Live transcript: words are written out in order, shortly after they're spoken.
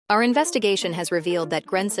Our investigation has revealed that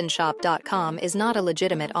GrensonShop.com is not a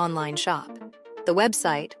legitimate online shop. The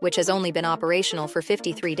website, which has only been operational for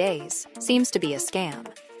 53 days, seems to be a scam.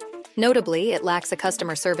 Notably, it lacks a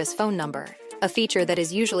customer service phone number, a feature that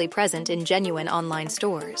is usually present in genuine online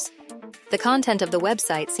stores. The content of the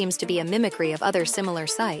website seems to be a mimicry of other similar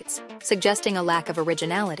sites, suggesting a lack of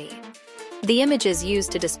originality. The images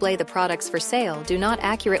used to display the products for sale do not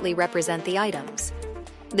accurately represent the items.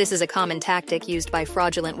 This is a common tactic used by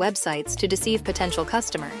fraudulent websites to deceive potential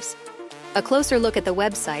customers. A closer look at the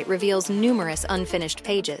website reveals numerous unfinished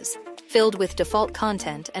pages, filled with default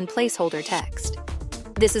content and placeholder text.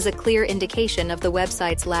 This is a clear indication of the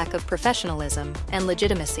website's lack of professionalism and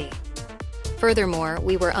legitimacy. Furthermore,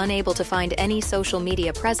 we were unable to find any social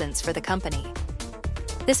media presence for the company.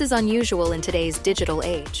 This is unusual in today's digital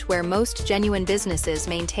age, where most genuine businesses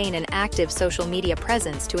maintain an active social media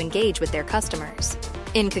presence to engage with their customers.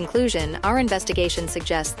 In conclusion, our investigation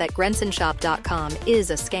suggests that GrensonShop.com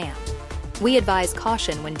is a scam. We advise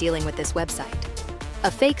caution when dealing with this website.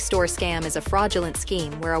 A fake store scam is a fraudulent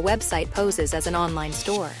scheme where a website poses as an online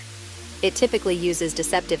store. It typically uses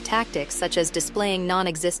deceptive tactics such as displaying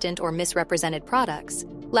non-existent or misrepresented products,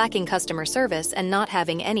 lacking customer service, and not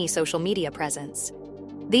having any social media presence.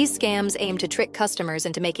 These scams aim to trick customers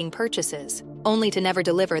into making purchases, only to never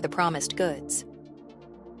deliver the promised goods.